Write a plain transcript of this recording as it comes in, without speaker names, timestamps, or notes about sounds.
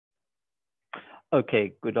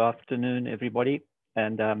Okay, good afternoon, everybody.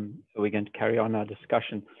 And we're going to carry on our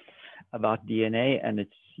discussion about DNA and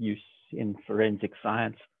its use in forensic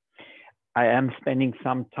science. I am spending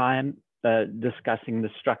some time discussing the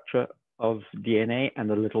structure of DNA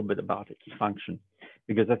and a little bit about its function,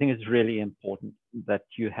 because I think it's really important that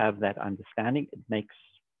you have that understanding. It makes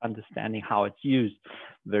understanding how it's used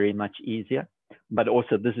very much easier. But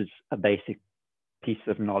also, this is a basic piece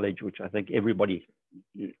of knowledge which I think everybody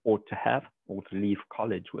ought to have or to leave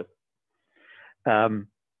college with.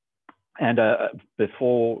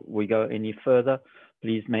 Before we go any further,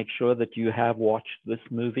 please make sure that you have watched this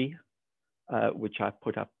movie, which I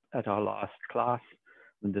put up at our last class,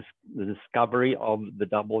 the discovery of the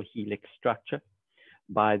double helix structure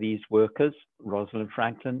by these workers, Rosalind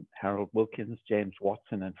Franklin, Harold Wilkins, James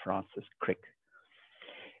Watson, and Francis Crick.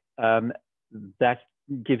 That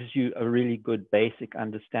gives you a really good basic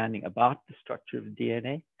understanding about the structure of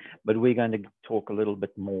DNA, but we're going to talk a little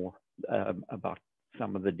bit more about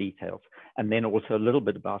some of the details, and then also a little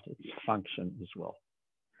bit about its function as well.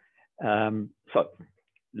 So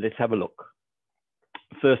let's have a look.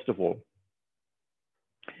 First of all,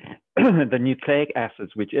 the nucleic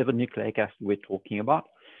acids, whichever nucleic acid we're talking about,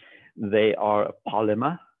 they are a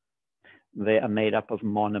polymer. They are made up of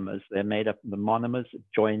monomers. They're made up of the monomers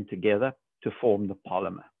joined together to form the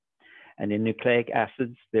polymer. And in nucleic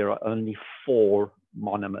acids, there are only 4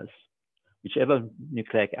 monomers. Whichever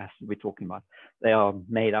nucleic acid we're talking about, they are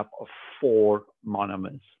made up of 4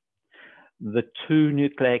 monomers. The 2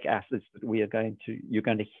 nucleic acids that you're going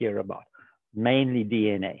to hear about, mainly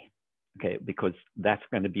DNA, okay, because that's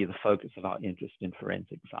going to be the focus of our interest in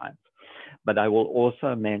forensic science. But I will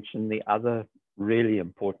also mention the other really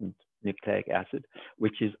important nucleic acid,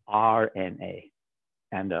 which is RNA.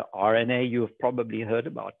 And RNA you have probably heard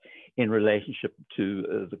about in relationship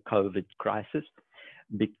to the COVID crisis,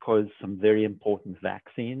 because some very important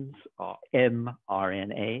vaccines are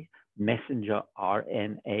mRNA, messenger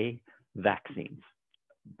RNA vaccines.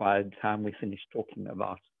 By the time we finish talking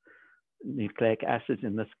about nucleic acids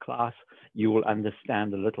in this class, you will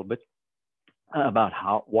understand a little bit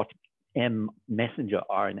about what messenger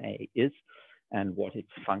RNA is and what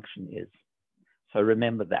its function is. So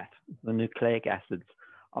remember that the nucleic acids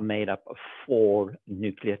are made up of 4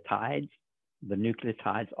 nucleotides. The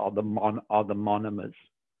nucleotides are the monomers,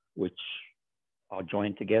 which are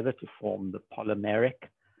joined together to form the polymeric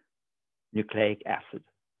nucleic acid.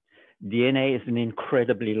 DNA is an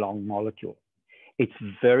incredibly long molecule. It's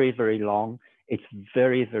very, very long. It's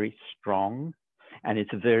very, very strong, and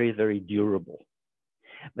it's very, very durable.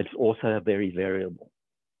 But it's also very variable.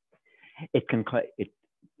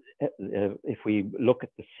 If we look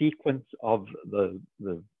at the sequence of the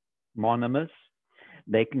monomers,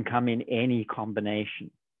 they can come in any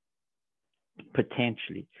combination,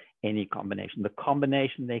 potentially any combination. The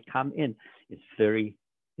combination they come in is very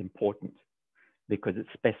important because it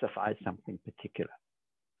specifies something particular.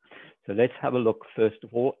 So let's have a look, first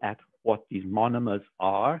of all, at what these monomers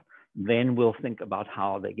are. Then we'll think about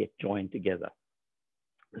how they get joined together.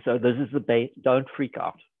 So this is the base. Don't freak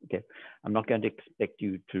out, okay? I'm not going to expect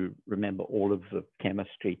you to remember all of the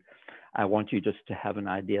chemistry. I want you just to have an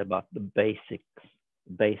idea about the basic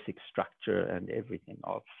structure and everything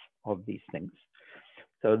of these things.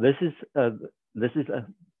 So this is a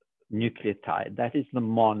nucleotide. That is the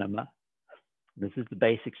monomer. This is the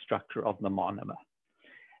basic structure of the monomer.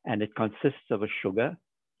 And it consists of a sugar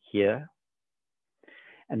here.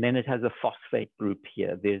 And then it has a phosphate group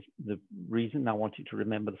here. There's the reason I want you to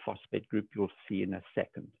remember the phosphate group, you'll see in a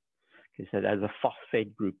second. Okay, so it has a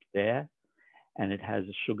phosphate group there, and it has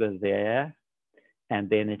a sugar there. And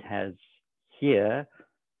then it has here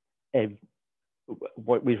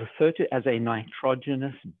what we refer to as a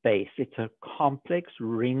nitrogenous base. It's a complex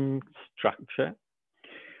ring structure,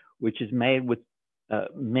 which is made with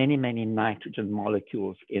many, many nitrogen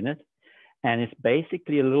molecules in it. And it's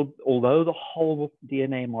basically although the whole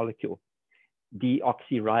DNA molecule,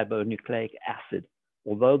 deoxyribonucleic acid,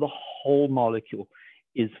 although the whole molecule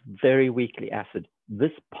is very weakly acid,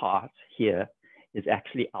 this part here is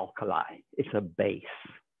actually alkali. It's a base.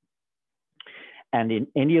 And in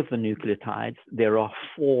any of the nucleotides, there are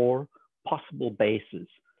 4 possible bases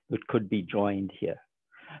that could be joined here.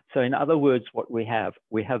 So in other words, what we have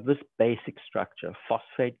this basic structure,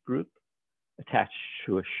 phosphate group, attached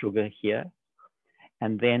to a sugar here,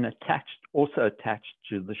 and then also attached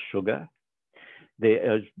to the sugar,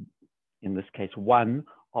 there is, in this case, 1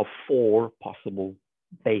 of 4 possible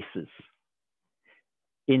bases.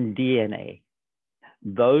 In DNA,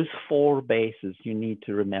 those 4 bases you need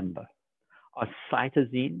to remember are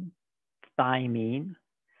cytosine, thymine,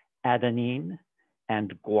 adenine,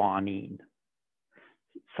 and guanine.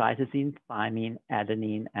 cytosine, thymine,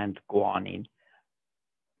 adenine, and guanine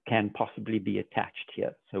can possibly be attached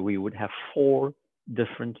here. So we would have 4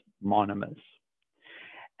 different monomers.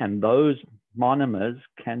 And those monomers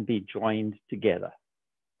can be joined together.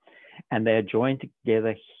 And they're joined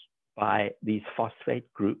together by these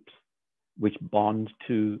phosphate groups, which bond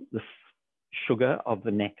to the sugar of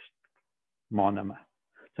the next monomer.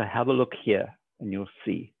 So have a look here and you'll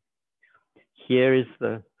see. Here is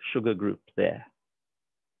the sugar group there.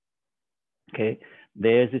 Okay,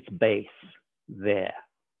 there's its base there.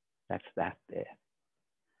 That's that there.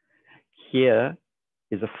 Here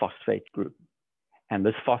is a phosphate group. And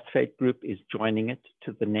this phosphate group is joining it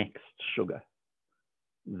to the next sugar.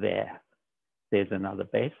 There. There's another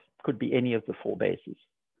base. Could be any of the 4 bases.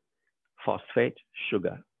 Phosphate,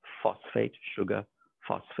 sugar, phosphate, sugar,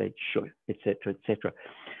 phosphate, sugar, etc., etc.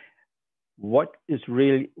 What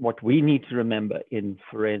we need to remember in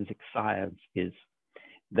forensic science is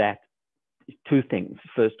that 2 things.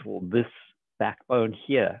 First of all, this backbone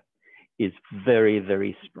here is very,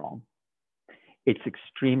 very strong. It's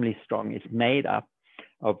extremely strong. It's made up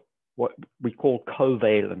of what we call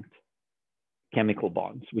covalent chemical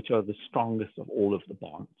bonds, which are the strongest of all of the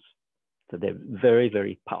bonds. So they're very,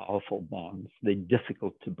 very powerful bonds. They're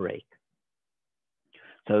difficult to break.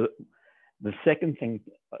 So the second thing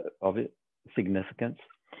of significance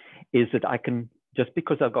is that I can, just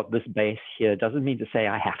because I've got this base here, doesn't mean to say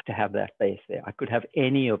I have to have that base there. I could have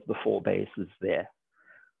any of the 4 bases there.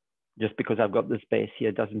 Just because I've got this base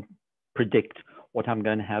here doesn't predict what I'm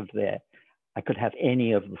going to have there. I could have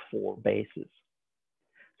any of the 4 bases.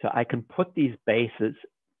 So I can put these bases,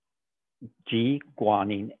 G,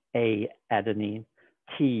 guanine, A, adenine,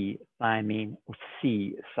 T, thymine, or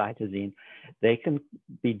C, cytosine. They can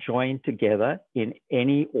be joined together in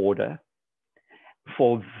any order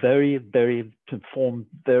for to form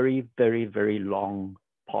very, very, very long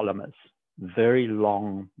polymers, very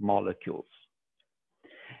long molecules.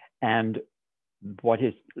 And what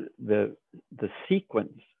is the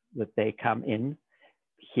sequence that they come in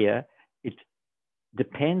here, it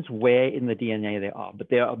depends where in the DNA they are, but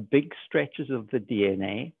there are big stretches of the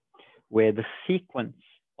DNA where the sequence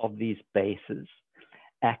of these bases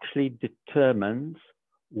actually determines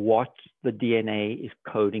what the DNA is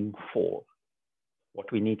coding for.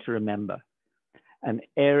 What we need to remember, an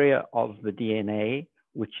area of the DNA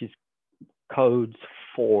which is codes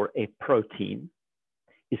for a protein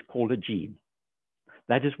is called a gene.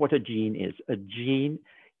 That is what a gene is. A gene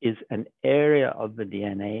is an area of the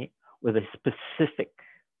DNA with a specific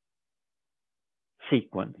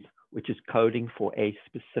sequence, which is coding for a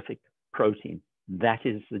specific protein. That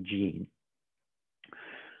is the gene.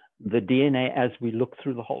 The DNA, as we look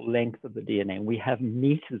through the whole length of the DNA, we have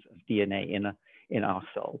meters of DNA in our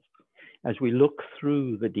cells. As we look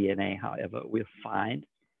through the DNA, however, we'll find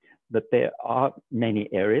that there are many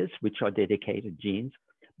areas which are dedicated genes,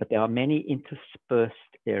 but there are many interspersed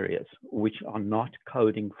areas which are not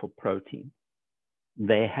coding for protein.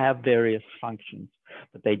 They have various functions,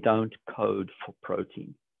 but they don't code for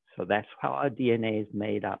protein. So that's how our DNA is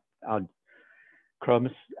made up. Our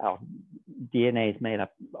DNA is made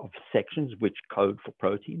up of sections which code for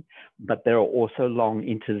protein, but there are also long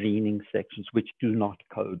intervening sections which do not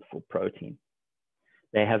code for protein.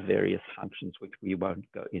 They have various functions which we won't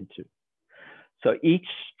go into. So each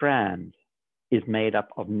strand is made up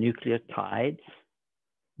of nucleotides,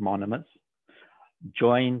 monomers,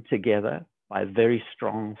 joined together by very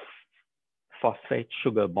strong phosphate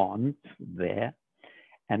sugar bonds there.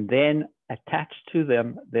 And then attached to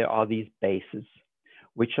them, there are these bases,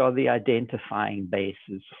 which are the identifying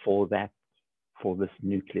bases for this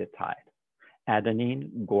nucleotide.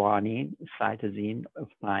 Adenine, guanine, cytosine,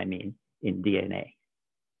 thymine in DNA.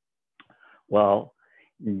 Well,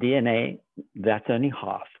 in DNA, that's only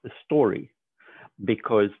half the story,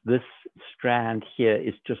 because this strand here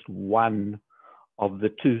is just one of the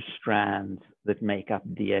 2 strands that make up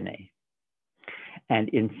DNA. And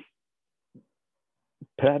in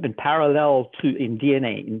parallel to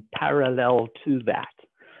that,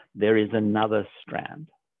 there is another strand.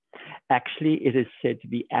 Actually, it is said to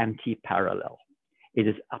be anti-parallel. It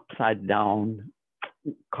is upside down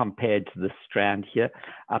compared to the strand here,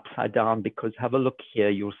 upside down, because have a look here,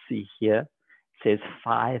 you'll see here, it says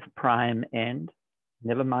 5' end.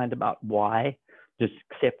 Never mind about why, just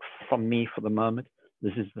accept from me for the moment,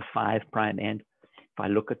 this is the 5' end. If I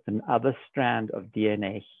look at the other strand of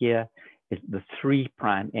DNA here, the 3'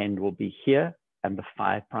 end will be here and the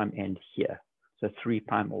 5' end here. So 3'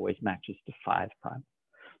 always matches to 5'.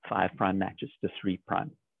 5' matches to 3'.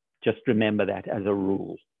 Just remember that as a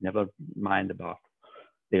rule. Never mind about,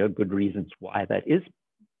 there are good reasons why that is,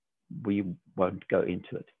 we won't go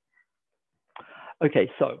into it. Okay,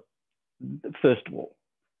 so first of all,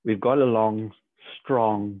 we've got a long,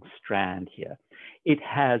 strong strand here. It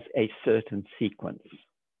has a certain sequence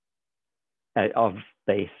of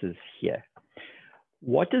bases here.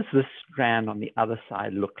 What does this strand on the other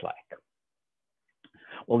side look like?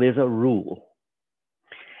 Well, there's a rule.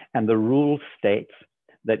 And the rule states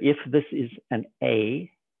that if this is an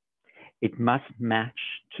A, it must match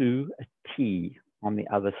to a T on the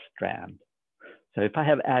other strand. So if I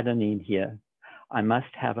have adenine here, I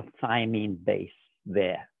must have a thymine base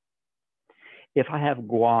there. If I have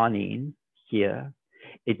guanine here,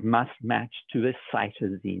 it must match to a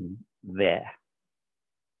cytosine there.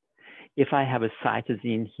 If I have a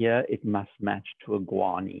cytosine here, it must match to a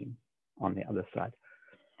guanine on the other side.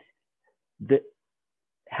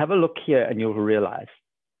 Have a look here and you'll realize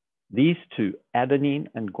these two, adenine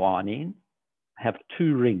and guanine, have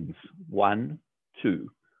two rings, 1, 2,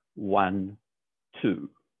 1, 2.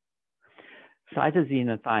 Cytosine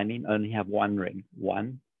and thymine only have one ring,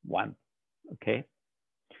 1, 1, okay?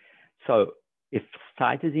 So if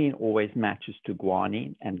cytosine always matches to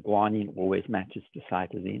guanine and guanine always matches to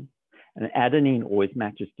cytosine, and adenine always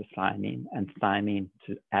matches to thymine and thymine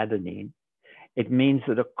to adenine, it means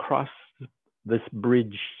that across this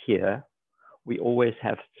bridge here, we always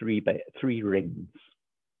have three rings.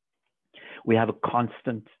 We have a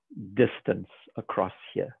constant distance across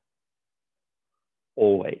here,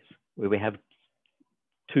 always. Where we have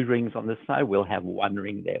two rings on this side, we'll have one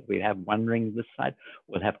ring there. We have one ring this side,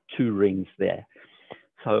 we'll have two rings there.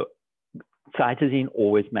 So cytosine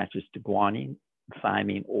always matches to guanine,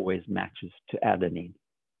 thymine always matches to adenine.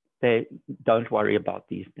 Don't worry about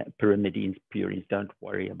these pyrimidines, purines, don't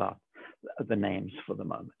worry about the names for the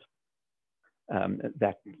moment.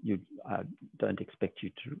 That you don't expect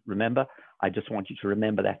you to remember. I just want you to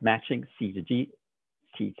remember that matching C to G,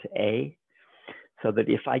 T to A, so that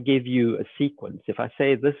if I give you a sequence, if I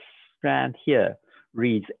say this strand here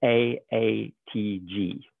reads A, A, T,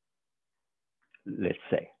 G, let's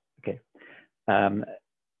say, okay,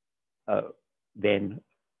 then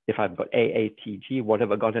if I've got A, A, T, G, what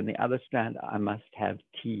have I got in the other strand? I must have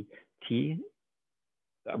T, T,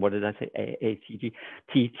 what did I say? A, A, T, G,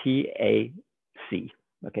 T, T, A, C,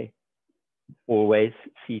 okay? Always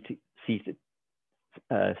C to G,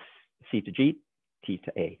 T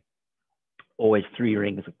to A. Always three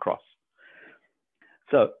rings across.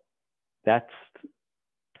 So this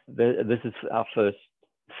is our first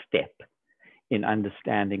step in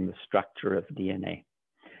understanding the structure of DNA.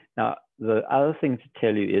 Now, the other thing to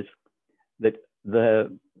tell you is that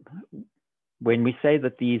when we say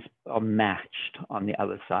that these are matched on the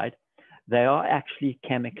other side, they are actually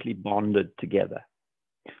chemically bonded together.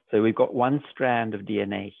 So we've got one strand of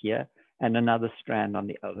DNA here and another strand on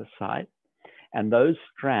the other side. And those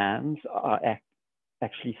strands are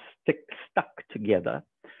actually stuck together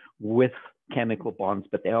with chemical bonds,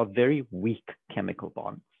 but they are very weak chemical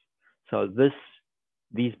bonds. So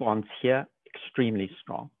these bonds here, extremely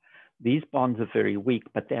strong. These bonds are very weak,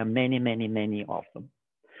 but there are many, many, many of them.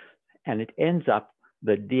 And it ends up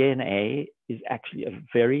that DNA is actually a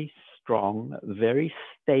very strong, very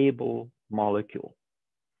stable molecule.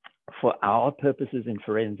 For our purposes in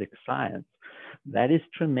forensic science, that is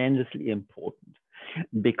tremendously important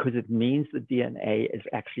because it means the DNA is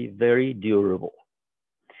actually very durable.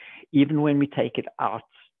 Even when we take it out,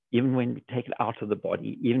 even when we take it out of the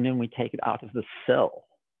body, even when we take it out of the cell,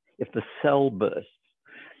 if the cell bursts,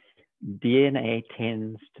 DNA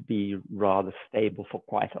tends to be rather stable for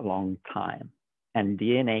quite a long time, and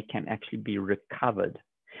DNA can actually be recovered.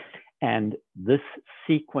 And this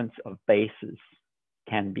sequence of bases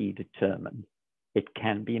can be determined. It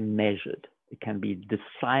can be measured. It can be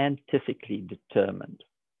scientifically determined.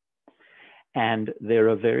 And there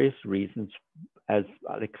are various reasons, as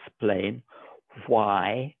I'll explain,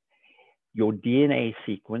 why your DNA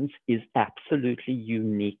sequence is absolutely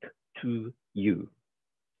unique to you.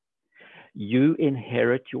 You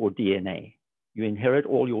inherit your DNA. You inherit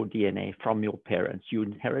all your DNA from your parents. You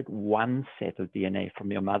inherit one set of DNA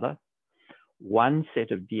from your mother, one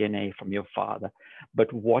set of DNA from your father.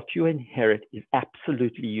 But what you inherit is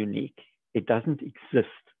absolutely unique. It doesn't exist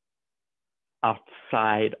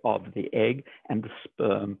outside of the egg and the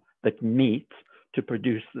sperm that meet to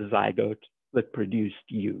produce the zygote that produced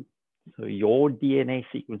you. So your DNA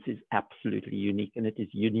sequence is absolutely unique, and it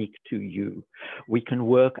is unique to you. We can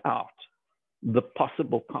work out the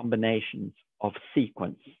possible combinations of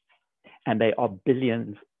sequence, and they are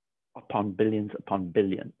billions upon billions upon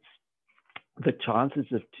billions. The chances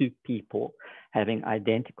of two people having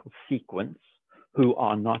identical sequence who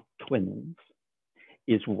are not twins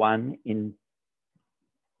is 1 in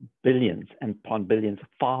billions and upon billions,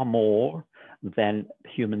 far more than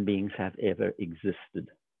human beings have ever existed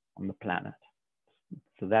on the planet.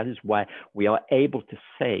 So that is why we are able to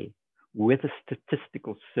say with a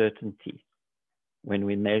statistical certainty, when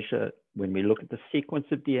we look at the sequence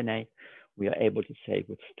of DNA, we are able to say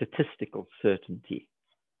with statistical certainty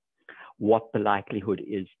what the likelihood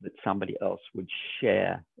is that somebody else would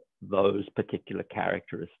share those particular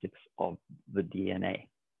characteristics of the DNA.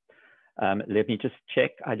 Let me just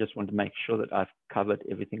check. I just want to make sure that I've covered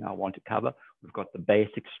everything I want to cover. We've got the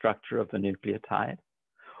basic structure of the nucleotide.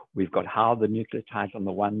 We've got how the nucleotides on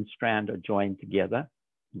the one strand are joined together,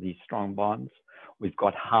 these strong bonds. We've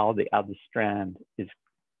got how the other strand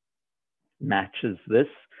matches this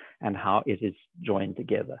and how it is joined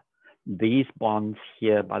together. These bonds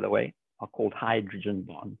here, by the way, are called hydrogen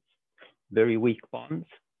bonds. Very weak bonds,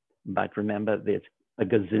 but remember there's a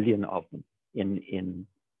gazillion of them in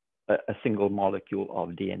a single molecule of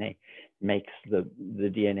DNA. Makes the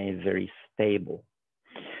DNA very stable.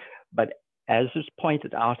 But as is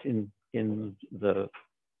pointed out in the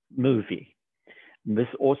movie, this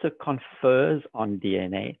also confers on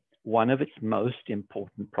DNA one of its most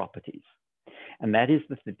important properties. And that is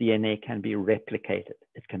that the DNA can be replicated.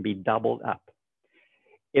 It can be doubled up.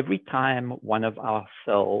 Every time one of our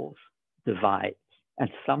cells divides, and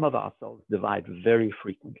some of our cells divide very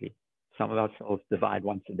frequently. Some of our cells divide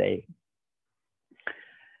once a day.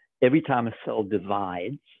 Every time a cell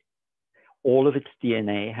divides, all of its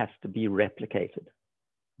DNA has to be replicated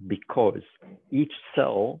because each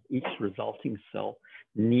cell, each resulting cell,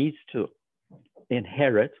 needs to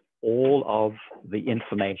inherit all of the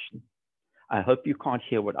information. I hope you can't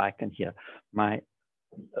hear what I can hear. My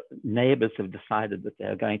neighbors have decided that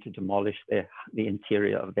they're going to demolish the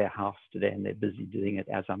interior of their house today, and they're busy doing it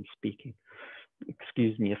as I'm speaking.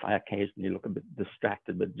 Excuse me if I occasionally look a bit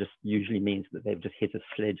distracted, but it just usually means that they've just hit a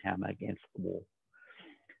sledgehammer against the wall.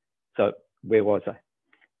 So where was I?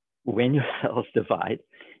 When your cells divide,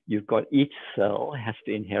 you've got each cell has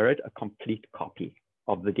to inherit a complete copy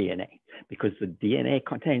of the DNA, because the DNA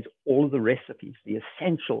contains all of the recipes, the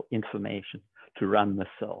essential information to run the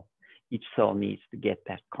cell. Each cell needs to get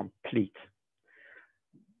that complete.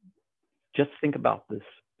 Just think about this,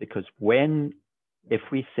 because if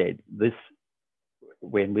we said this,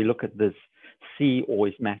 when we look at this, C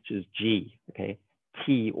always matches G, okay?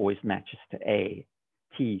 T always matches to A,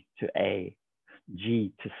 T to A,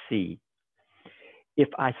 G to C. If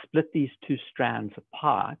I split these two strands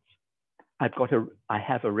apart, I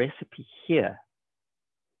have a recipe here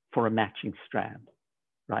for a matching strand,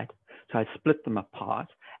 right? So I split them apart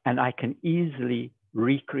and I can easily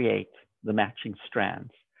recreate the matching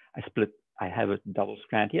strands. I have a double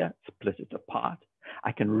strand here, split it apart.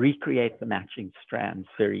 I can recreate the matching strands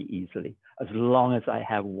very easily. As long as I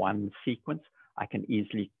have one sequence, I can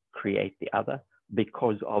easily create the other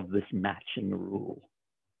because of this matching rule.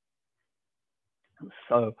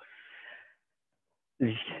 So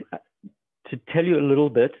to tell you a little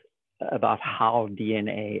bit about how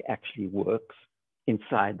DNA actually works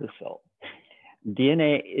inside the cell.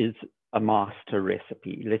 DNA is a master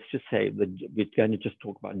recipe. Let's just say that we're going to just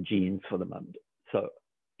talk about genes for the moment. So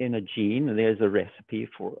in a gene, there's a recipe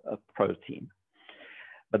for a protein.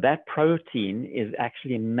 But that protein is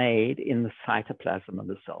actually made in the cytoplasm of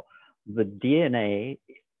the cell. The DNA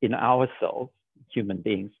in our cells, human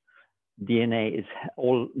beings,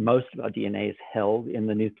 most of our DNA is held in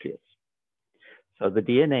the nucleus. So the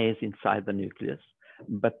DNA is inside the nucleus,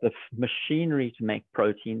 but the machinery to make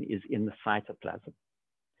protein is in the cytoplasm.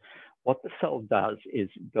 What the cell does is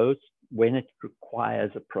when it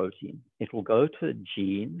requires a protein, it will go to a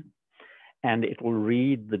gene and it will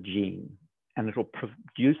read the gene and it will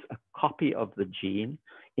produce a copy of the gene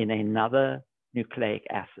in another nucleic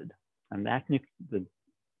acid. And the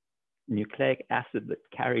nucleic acid that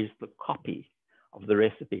carries the copy of the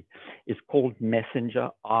recipe is called messenger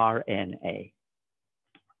RNA.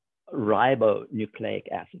 Ribonucleic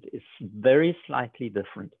acid is very slightly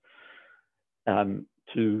different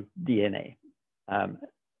to DNA.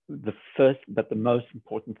 But the most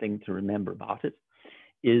important thing to remember about it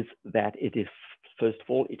is that it is, first of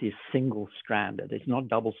all, it is single-stranded. It's not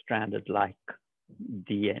double-stranded like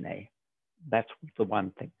DNA. That's the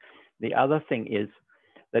one thing. The other thing is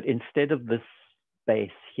that instead of this base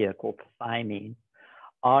here called thymine,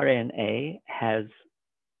 RNA has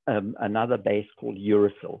another base called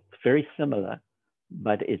uracil. It's very similar,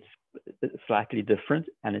 but it's slightly different,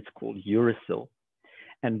 and it's called uracil.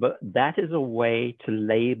 But that is a way to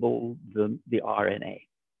label the RNA.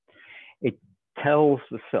 It tells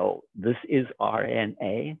the cell, this is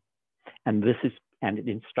RNA, and this is and it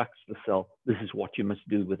instructs the cell, this is what you must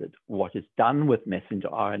do with it. What is done with messenger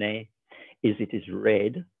RNA is it is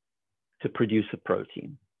read to produce a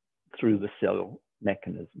protein through the cellular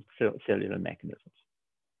mechanisms.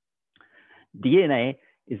 DNA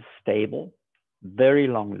is stable, very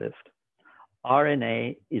long-lived.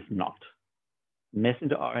 RNA is not.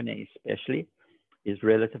 Messenger RNA especially is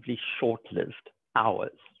relatively short-lived,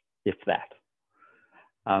 hours, if that,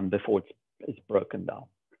 before it's broken down.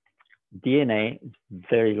 DNA is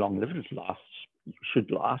very long-lived. It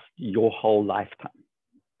should last your whole lifetime.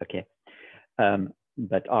 Okay,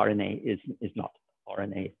 but RNA is not.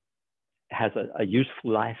 RNA has a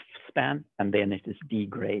useful lifespan, and then it is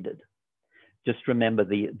degraded. Just remember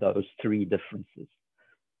those three differences.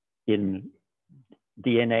 In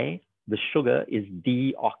DNA, the sugar is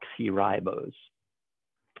deoxyribose.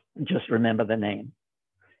 Just remember the name.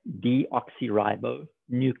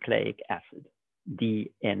 Deoxyribonucleic acid,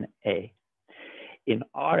 DNA. In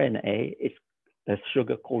RNA, it's a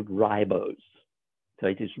sugar called ribose. So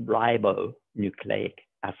it is ribonucleic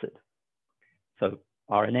acid. So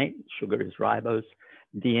RNA, sugar is ribose.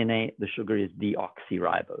 DNA, the sugar is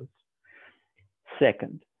deoxyribose.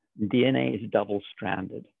 Second, DNA is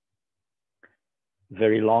double-stranded.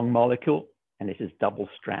 Very long molecule, and it is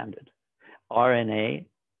double-stranded. RNA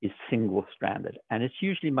is single-stranded, and it's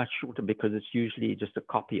usually much shorter because it's usually just a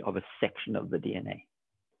copy of a section of the DNA.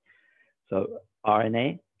 So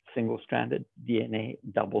RNA, single-stranded, DNA,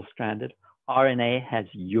 double-stranded. RNA has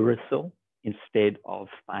uracil instead of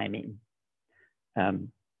thymine.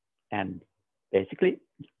 And basically,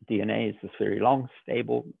 DNA is this very long,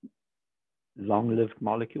 stable, long-lived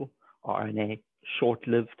molecule. RNA,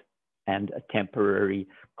 short-lived, and a temporary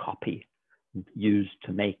copy used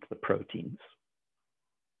to make the proteins.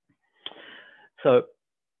 So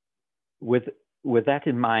with that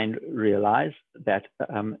in mind, realize that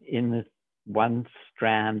in one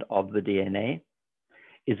strand of the DNA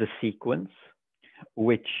is a sequence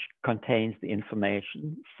which contains the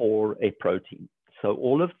information for a protein. So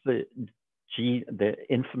all of the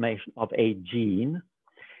information of a gene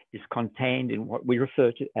is contained in what we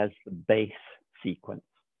refer to as the base sequence.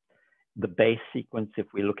 The base sequence,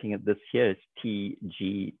 if we're looking at this here, is T,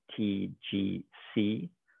 G, T, G, C,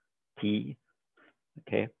 T,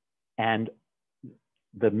 okay? And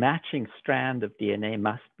the matching strand of DNA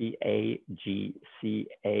must be A, G, C,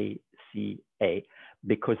 A, C, A,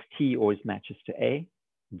 because T always matches to A,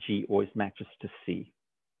 G always matches to C,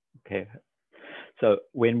 okay? So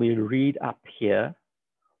when we read up here,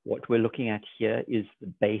 what we're looking at here is the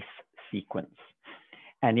base sequence.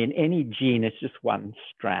 And in any gene, it's just one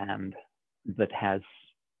strand that has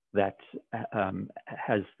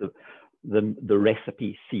the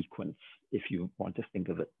recipe sequence, if you want to think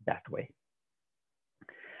of it that way.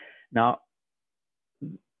 Now,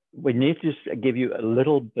 we need to just give you a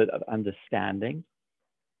little bit of understanding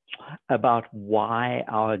about why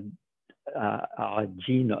our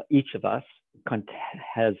genome, each of us,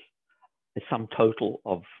 has a sum total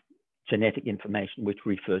of genetic information, which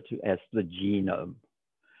we refer to as the genome.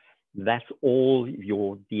 That's all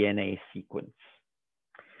your DNA sequence.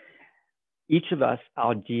 Each of us,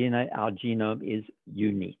 our genome is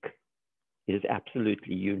unique. It is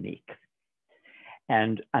absolutely unique.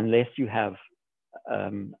 And unless you have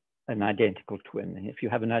an identical twin, and if you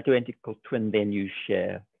have an identical twin, then you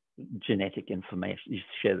share genetic information. You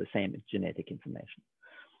share the same genetic information.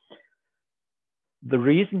 The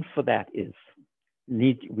reason for that is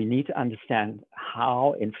we need to understand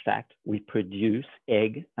how, in fact, we produce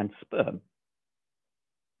egg and sperm.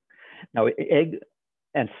 Now, egg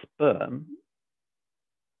and sperm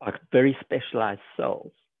are very specialized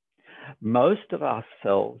cells. Most of our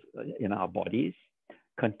cells in our bodies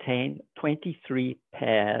contain 23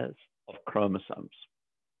 pairs of chromosomes.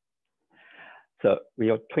 So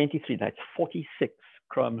we are 23, that's 46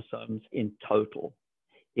 chromosomes in total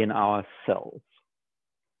in our cells.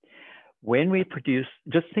 When we produce,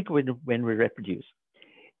 just think when we reproduce,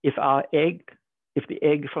 if the egg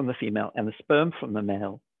from the female and the sperm from the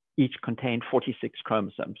male each contained 46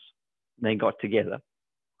 chromosomes, they got together,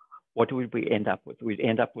 what would we end up with? We'd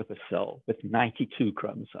end up with a cell with 92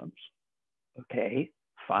 chromosomes. Okay,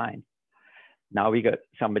 fine. Now we got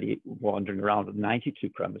somebody wandering around with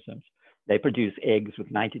 92 chromosomes. They produce eggs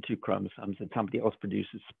with 92 chromosomes, and somebody else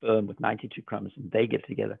produces sperm with 92 chromosomes. They get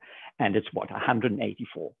together, and it's what,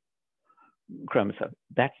 184 chromosomes.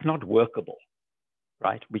 That's not workable,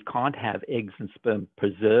 right? We can't have eggs and sperm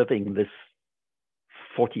preserving this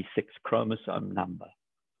 46 chromosome number.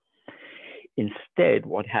 Instead,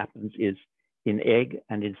 what happens is in egg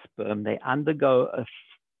and in sperm, they undergo a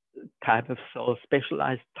type of cell,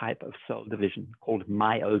 specialized type of cell division called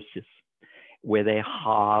meiosis. where they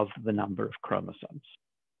halve the number of chromosomes.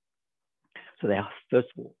 So they are, first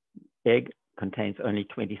of all, egg contains only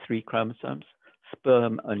 23 chromosomes.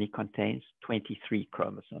 Sperm only contains 23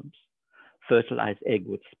 chromosomes. Fertilize egg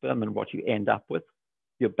with sperm, and what you end up with,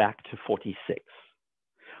 you're back to 46.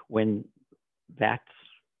 When that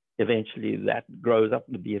eventually that grows up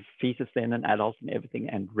to be a fetus, then an adult and everything,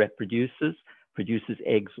 and reproduces, produces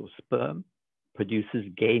eggs or sperm, produces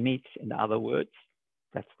gametes, in other words,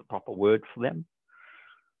 that's the proper word for them.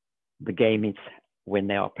 The gametes, when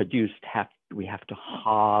they are produced, we have to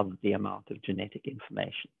halve the amount of genetic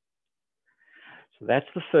information. So that's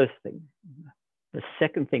the first thing. The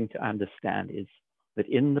second thing to understand is that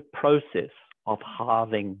in the process of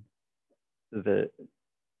halving the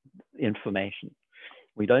information,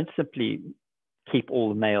 we don't simply keep all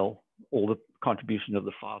the male, all the contribution of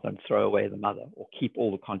the father and throw away the mother, or keep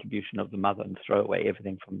all the contribution of the mother and throw away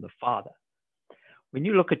everything from the father. When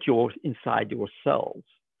you look at inside your cells,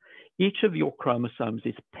 each of your chromosomes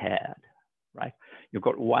is paired, right? You've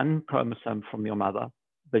got one chromosome from your mother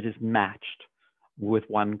that is matched with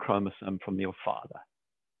one chromosome from your father.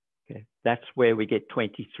 Okay, that's where we get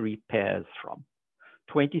 23 pairs from.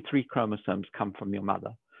 23 chromosomes come from your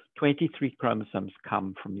mother. 23 chromosomes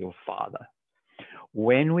come from your father.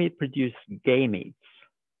 When we produce gametes,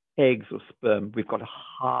 eggs or sperm, we've got to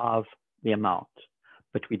halve the amount,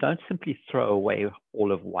 but we don't simply throw away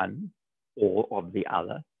all of one or of the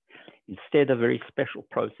other. Instead, a very special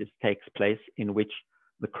process takes place in which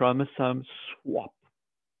the chromosomes swap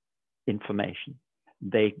information.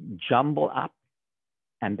 They jumble up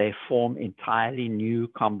and they form entirely new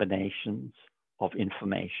combinations of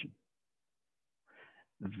information.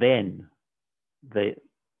 Then they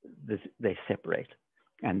separate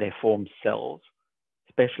and they form cells,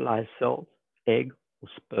 specialized cells, egg or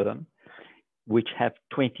sperm, which have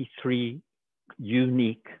 23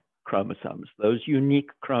 unique chromosomes. Those unique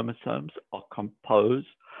chromosomes are composed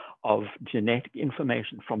of genetic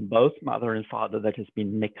information from both mother and father that has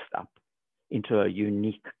been mixed up into a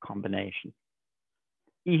unique combination.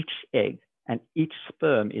 Each egg and each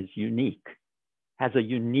sperm is unique, has a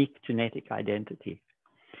unique genetic identity.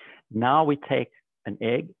 Now we take an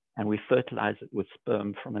egg and we fertilize it with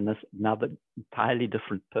sperm from another entirely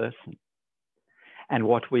different person. And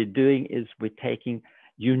what we're doing is we're taking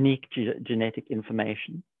unique genetic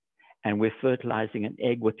information and we're fertilizing an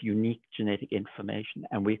egg with unique genetic information,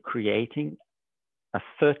 and we're creating a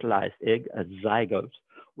fertilized egg, a zygote,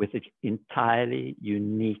 with an entirely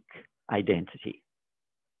unique identity.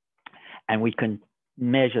 And we can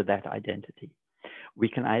measure that identity. We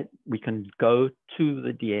can go to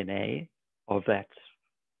the DNA of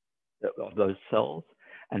those cells,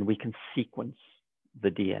 and we can sequence the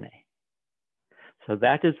DNA. So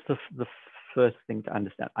that is the first thing to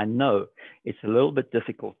understand. I know it's a little bit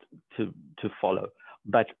difficult to follow,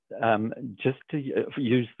 but just to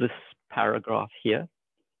use this paragraph here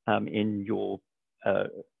in your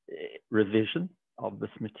revision of this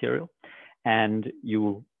material, and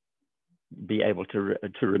you'll be able to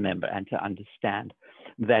remember and to understand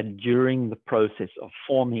that during the process of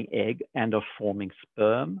forming egg and of forming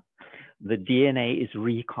sperm, the DNA is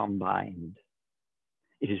recombined.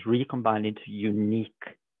 It is recombined into unique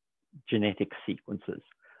genetic sequences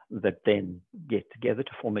that then get together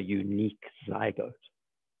to form a unique zygote.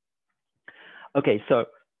 Okay, so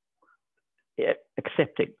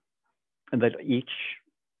accepting that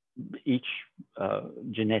each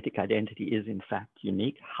genetic identity is in fact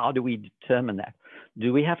unique, how do we determine that?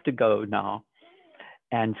 Do we have to go now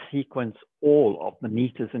and sequence all of the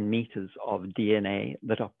meters and meters of DNA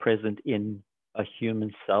that are present in a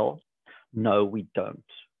human cell? No, we don't.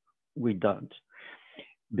 We don't.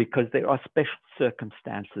 Because there are special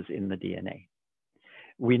circumstances in the DNA.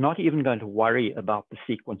 We're not even going to worry about the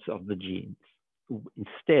sequence of the genes.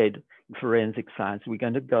 Instead, in forensic science, we're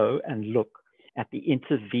going to go and look at the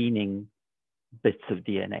intervening bits of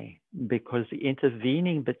DNA, because the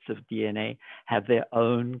intervening bits of DNA have their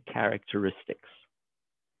own characteristics.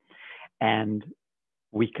 And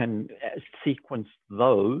we can sequence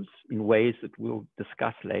those in ways that we'll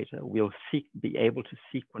discuss later. We'll be able to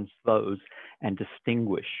sequence those and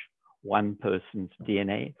distinguish one person's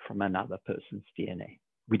DNA from another person's DNA.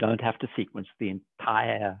 We don't have to sequence the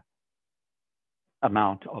entire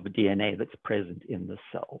amount of DNA that's present in the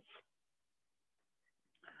cells.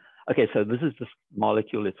 Okay, so this is the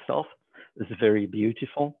molecule itself. This is very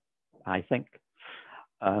beautiful, I think,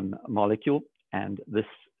 molecule. And this,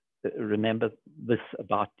 remember this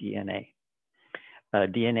about DNA.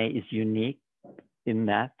 DNA is unique in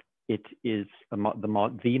that it is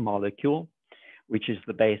the molecule which is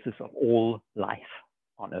the basis of all life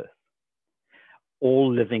on Earth.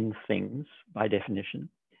 all living things, by definition,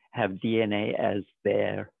 have DNA as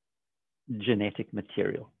their genetic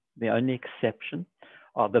material. The only exception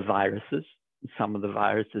are the viruses. Some of the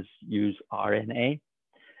viruses use RNA,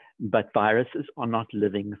 but viruses are not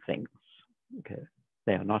living things. Okay,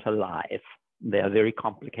 they are not alive. They are very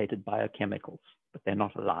complicated biochemicals, but they're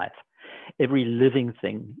not alive. Every living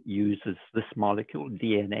thing uses this molecule,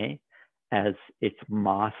 DNA, as its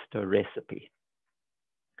master recipe.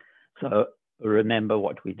 So remember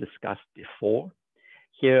what we discussed before.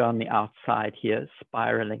 Here on the outside here,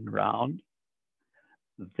 spiraling round,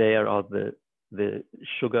 there are the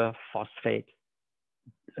sugar phosphate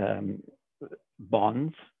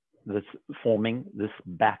bonds that's forming this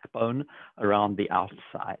backbone around the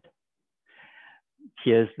outside.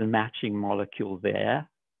 Here's the matching molecule there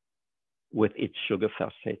with its sugar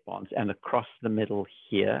phosphate bonds. And across the middle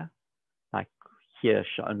here, like here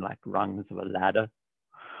shown like rungs of a ladder,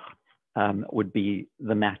 would be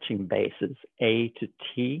the matching bases, A to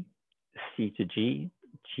T, C to G,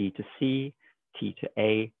 G to C, T to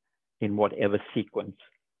A, in whatever sequence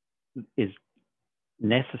is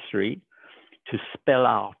necessary to spell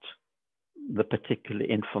out the particular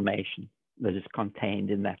information that is contained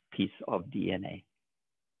in that piece of DNA.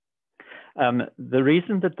 The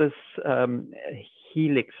reason that this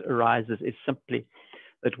helix arises is simply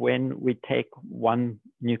that when we take one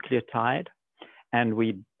nucleotide and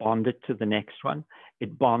we bond it to the next one,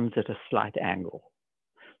 it bonds at a slight angle.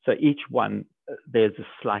 So each one, there's a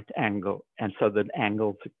slight angle, and so the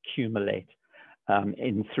angles accumulate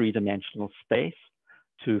in three-dimensional space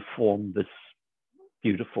to form this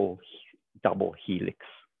beautiful double helix.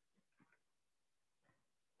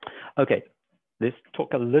 Okay, let's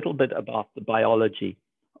talk a little bit about the biology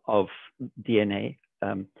of DNA,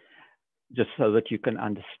 just so that you can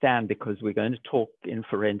understand, because we're going to talk in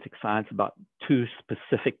forensic science about two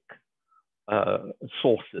specific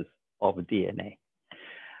sources of DNA.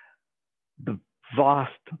 The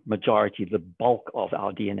vast majority, the bulk of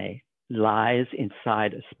our DNA lies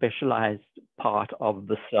inside a specialized part of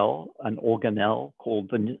the cell, an organelle called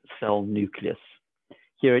the cell nucleus.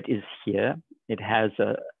 Here it is here. It has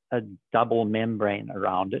a double membrane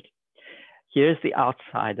around it. Here's the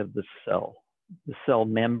outside of the cell. The cell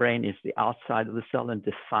membrane is the outside of the cell and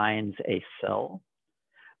defines a cell.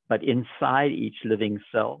 But inside each living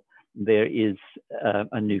cell, there is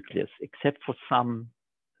a nucleus, except for some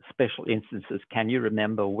special instances. Can you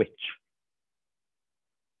remember which?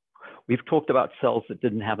 We've talked about cells that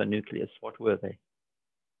didn't have a nucleus. What were they?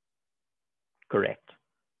 Correct.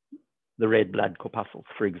 The red blood corpuscles,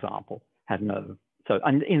 for example, had no. So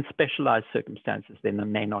in specialized circumstances, then there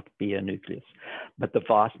may not be a nucleus. But the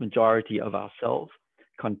vast majority of our cells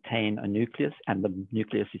contain a nucleus, and the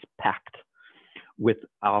nucleus is packed with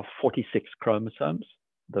our 46 chromosomes,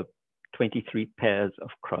 the 23 pairs of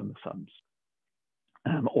chromosomes.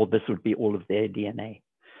 Or this would be all of their DNA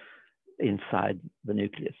inside the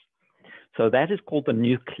nucleus. So that is called the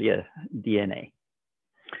nuclear DNA.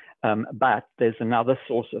 But there's another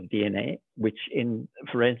source of DNA, which in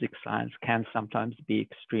forensic science can sometimes be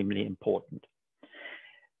extremely important.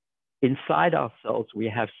 Inside our cells, we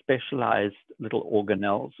have specialized little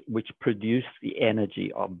organelles which produce the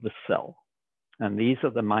energy of the cell. And these are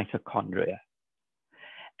the mitochondria.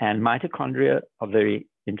 And mitochondria are very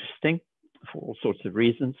interesting for all sorts of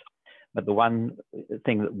reasons. But the one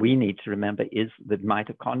thing that we need to remember is that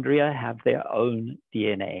mitochondria have their own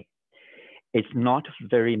DNA. It's not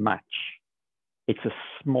very much. It's a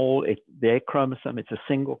small, their chromosome, it's a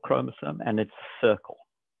single chromosome, and it's a circle.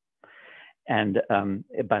 And,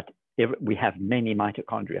 but we have many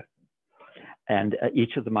mitochondria. And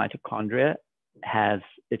each of the mitochondria has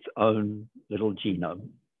its own little genome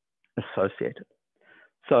associated.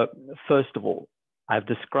 So first of all, I've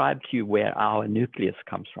described to you where our nucleus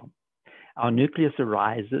comes from. Our nucleus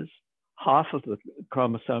arises, half of the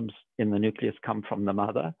chromosomes in the nucleus come from the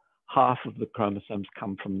mother, half of the chromosomes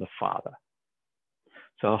come from the father.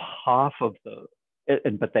 So half of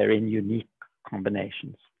but they're in unique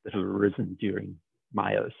combinations that have arisen during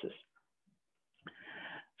meiosis.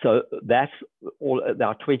 So that's all,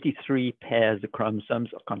 our 23 pairs of chromosomes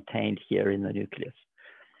are contained here in the nucleus.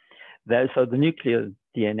 So the nuclear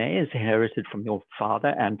DNA is inherited from your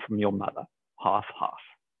father and from your mother, half-half.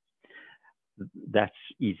 That's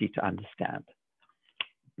easy to understand.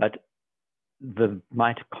 But the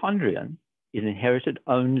mitochondrion is inherited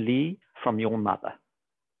only from your mother.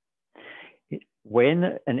 When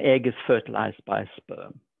an egg is fertilized by a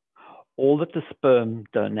sperm, all that the sperm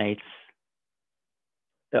donates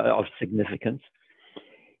of significance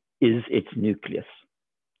is its nucleus.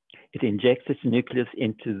 It injects its nucleus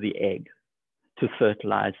into the egg to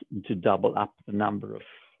fertilize and to double up the number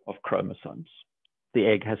of chromosomes. The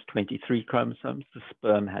egg has 23 chromosomes. The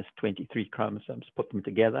sperm has 23 chromosomes. Put them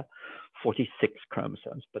together, 46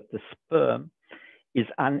 chromosomes. But the sperm is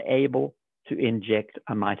unable to inject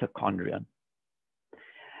a mitochondrion.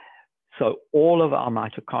 So all of our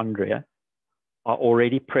mitochondria are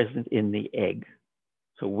already present in the egg.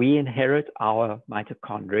 So we inherit our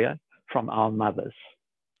mitochondria from our mothers.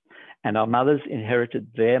 And our mothers inherited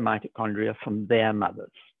their mitochondria from their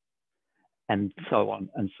mothers. And so on,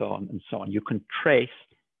 and so on, and so on. You can trace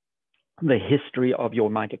the history of your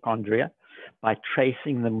mitochondria by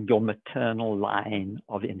tracing them, your maternal line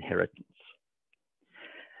of inheritance.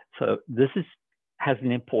 So this has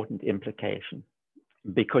an important implication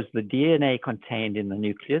because the DNA contained in the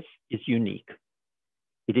nucleus is unique.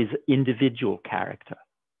 It is individual character,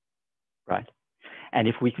 right? And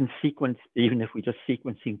if we can sequence, even if we're just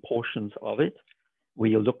sequencing portions of it,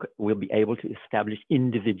 we'll be able to establish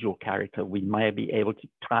individual character. We may be able to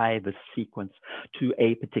tie the sequence to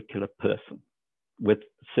a particular person with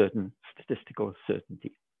certain statistical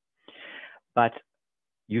certainty. But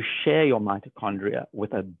you share your mitochondria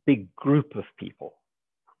with a big group of people.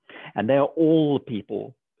 And they are all the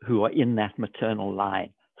people who are in that maternal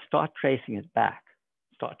line. Start tracing it back.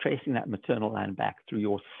 Start tracing that maternal line back through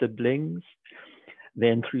your siblings,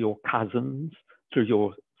 then through your cousins, through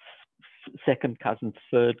your second cousins,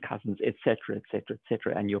 third cousins, etc., etc.,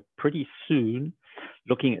 etc. And you're pretty soon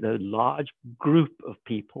looking at a large group of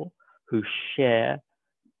people who share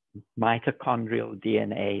mitochondrial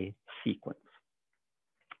DNA sequence.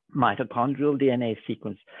 Mitochondrial DNA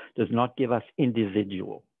sequence does not give us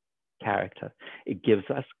individual character. It gives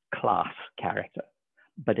us class character,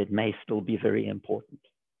 but it may still be very important.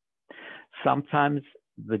 Sometimes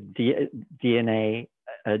the DNA,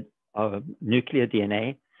 nuclear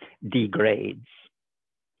DNA, degrades.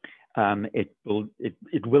 It will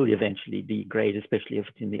eventually degrade, especially if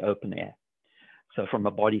it's in the open air. So from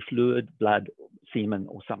a body fluid, blood, semen,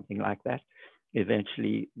 or something like that,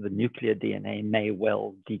 eventually the nuclear DNA may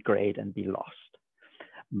well degrade and be lost.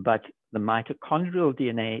 But the mitochondrial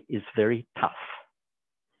DNA is very tough.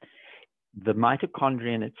 The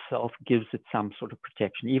mitochondrion itself gives it some sort of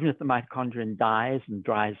protection. Even if the mitochondrion dies and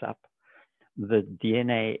dries up, the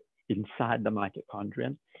DNA inside the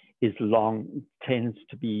mitochondrion tends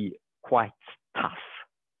to be quite tough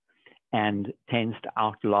and tends to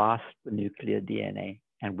outlast the nuclear DNA.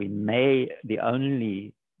 And the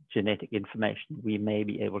only genetic information we may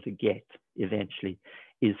be able to get eventually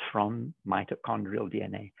is from mitochondrial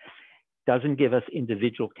DNA. Doesn't give us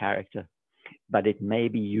individual character, but it may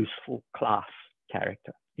be useful class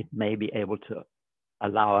character. It may be able to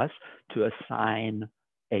allow us to assign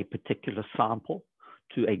a particular sample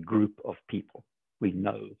to a group of people. We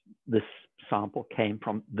know this sample came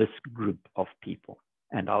from this group of people.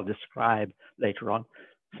 And I'll describe later on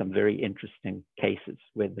some very interesting cases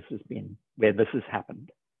where this has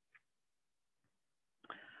happened.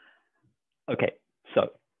 Okay, so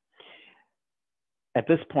at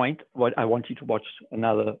this point, I want you to watch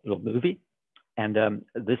another little movie. And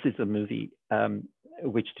this is a movie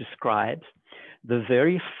which describes the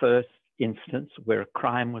very first instance where a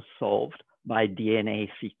crime was solved by DNA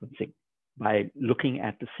sequencing, by looking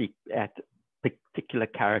at particular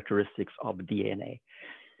characteristics of DNA.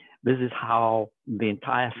 This is how the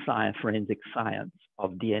entire forensic science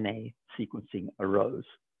of DNA sequencing arose.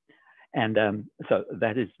 And so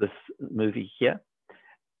that is this movie here.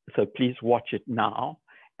 So please watch it now.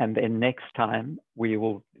 And then next time we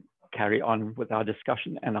will carry on with our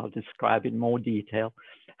discussion and I'll describe in more detail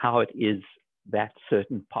how it is that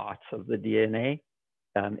certain parts of the DNA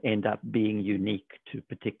end up being unique to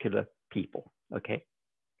particular people, okay?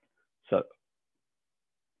 So,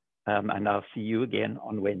 and I'll see you again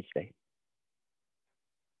on Wednesday.